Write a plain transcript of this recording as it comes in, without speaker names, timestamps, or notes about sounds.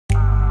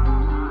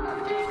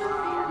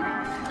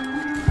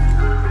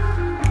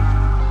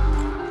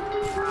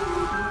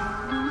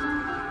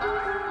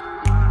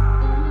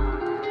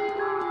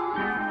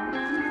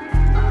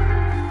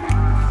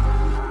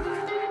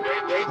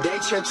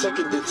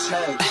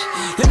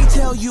Let me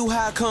tell you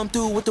how I come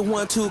through with the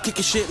 1-2,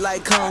 kicking shit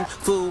like kung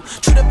fu.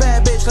 Treat a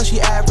bad bitch like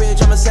she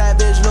average, I'm a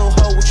savage, little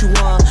hoe, what you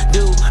want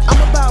do? I'm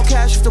about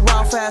cash, if the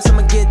raw fast,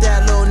 I'ma get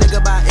that little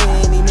nigga by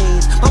any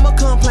means. I'ma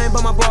complain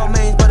about my broad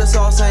mains, but it's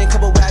all same,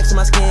 couple racks in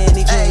my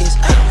skinny jeans.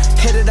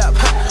 Hit it up,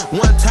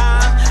 one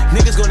time,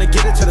 niggas gonna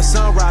get it to the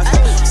sunrise.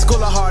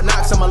 School of hard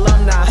knocks, I'm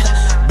alumni.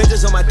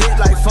 Bitches on my dick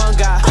like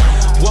fungi,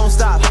 won't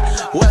stop,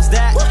 what's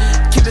that?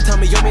 Keep the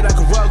tummy on me like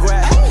a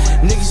rugrat.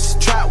 Niggas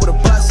trap with a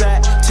bus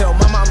at. Tell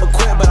mama I'ma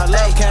quit, but I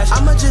love cash.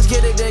 I'ma just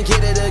get it, then get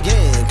it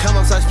again. Come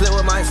on, start split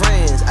with my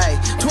friends. Ayy,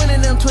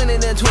 20 them, 20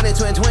 then 20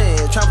 twin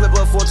twins. Try flip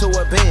up 4 to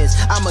a Benz.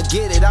 I'ma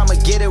get it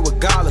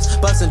regardless.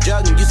 Bustin'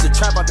 juggin', used to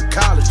trap out the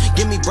college.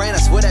 Give me brain, I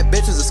swear that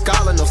bitch is a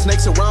scholar. No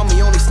snakes around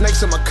me, only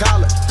snakes in my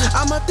collar.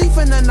 I'm a thief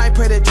in the night,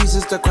 pray that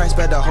Jesus the Christ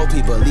better hope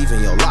he believe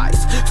in your life.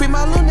 Free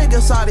my little nigga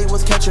Saudi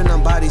was catching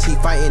them bodies, he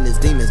fighting his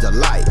demons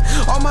delight.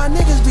 All my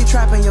niggas be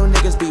trapping, your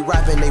niggas be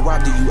rapping, they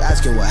robbed you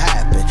asking what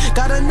happened.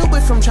 Got a new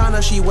bitch from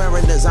China, she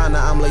wearing designer,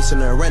 I'm lacing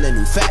her in a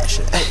new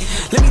fashion. Ay,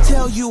 let me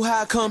tell you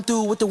how I come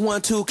through with the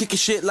 1-2, kicking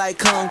shit like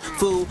kung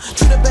fu.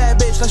 Treat a bad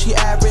bitch like she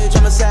average,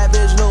 I'm a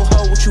savage, little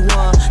hoe, what you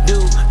want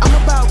do? I'm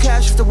about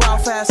cash, if the raw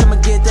fast, I'ma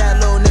get that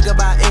little nigga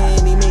by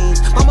any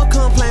means. I'ma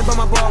complain about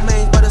my broad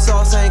mains, but it's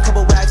all same,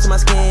 couple racks in my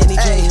skinny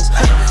jeans.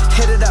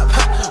 Hit it up,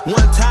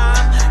 one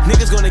time,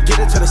 niggas gonna get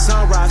it to the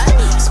sunrise.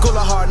 School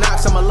of hard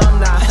knocks, I'm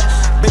alumni.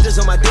 Bitches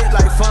on my dick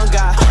like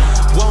fungi,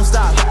 won't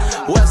stop,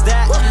 what's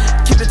that?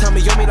 Keep the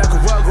tummy on me like a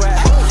rugrat.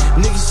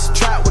 Niggas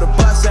trap with a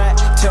bus at.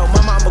 Tell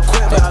mama I'ma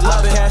quit, but I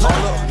love it. All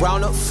up,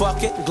 round up,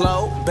 fucking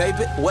glow,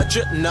 baby, what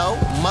you know?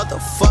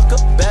 Motherfucker,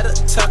 better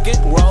tuck it,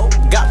 roll.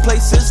 Got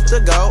places to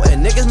go,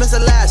 and niggas miss the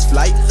last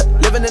flight.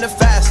 Living in a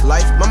fast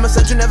life, mama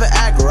said you never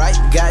act right.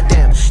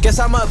 Goddamn, guess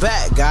I'm a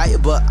bad guy,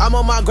 but I'm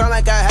on my grind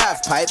like a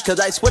half pipe. Cause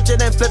I switch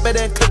it and flip it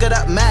and cook it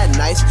up mad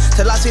nice.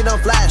 Till I see them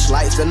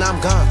flashlights, and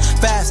I'm gone.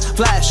 Fast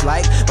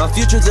flashlight, my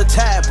future's a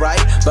tab,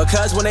 right?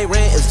 Because when they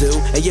rent is due,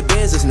 and your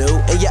Benz is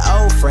new, and your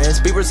old friends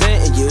be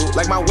resenting you,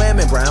 like my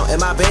women brown and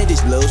my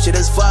bandage blue. Shit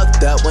is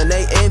fucked up when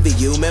they envy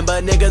you.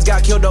 Remember niggas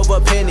got killed over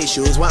penny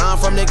shoes. Where I'm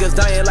from, niggas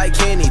dying like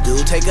Kenny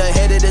do. Take a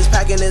hit of this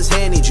packing this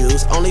Henny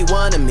juice. Only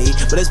one of me,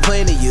 but it's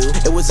plenty of you.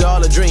 It was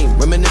all a dream,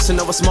 reminiscing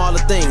over smaller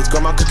things.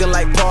 Grandma cooking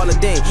like Paula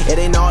Dean. It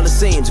ain't all it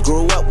seems.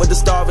 Grew up with the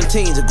starving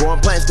teens, a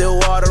growing plant still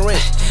watering.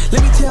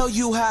 Let me tell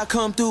you how I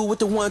come through with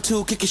the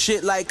 1-2, kicking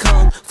shit like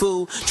kung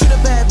fu. Treat a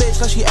bad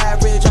bitch like she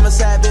average, I'm a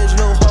savage,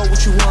 little hoe,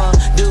 what you want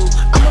do?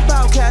 I'm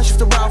about cash, if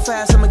the raw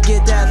fast, I'ma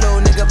get that little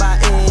nigga by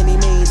any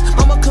means.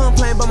 I'ma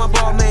complain about my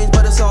broad mains,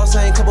 but it's all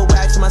same, couple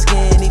racks in my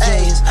skinny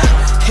jeans.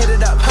 Hit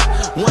it up,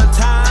 one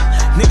time,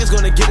 niggas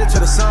gonna get it to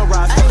the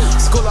sunrise.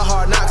 School of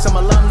hard knocks, I'm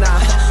alumni.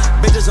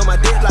 Bitches on my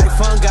dick like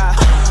fungi,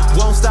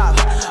 won't stop,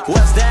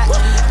 what's that?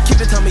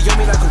 Keep the tummy on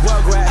me like a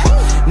rugrat.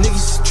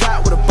 Niggas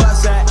trap with a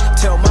bus at.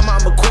 Tell mama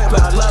I'ma quit,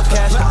 but I love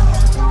cash.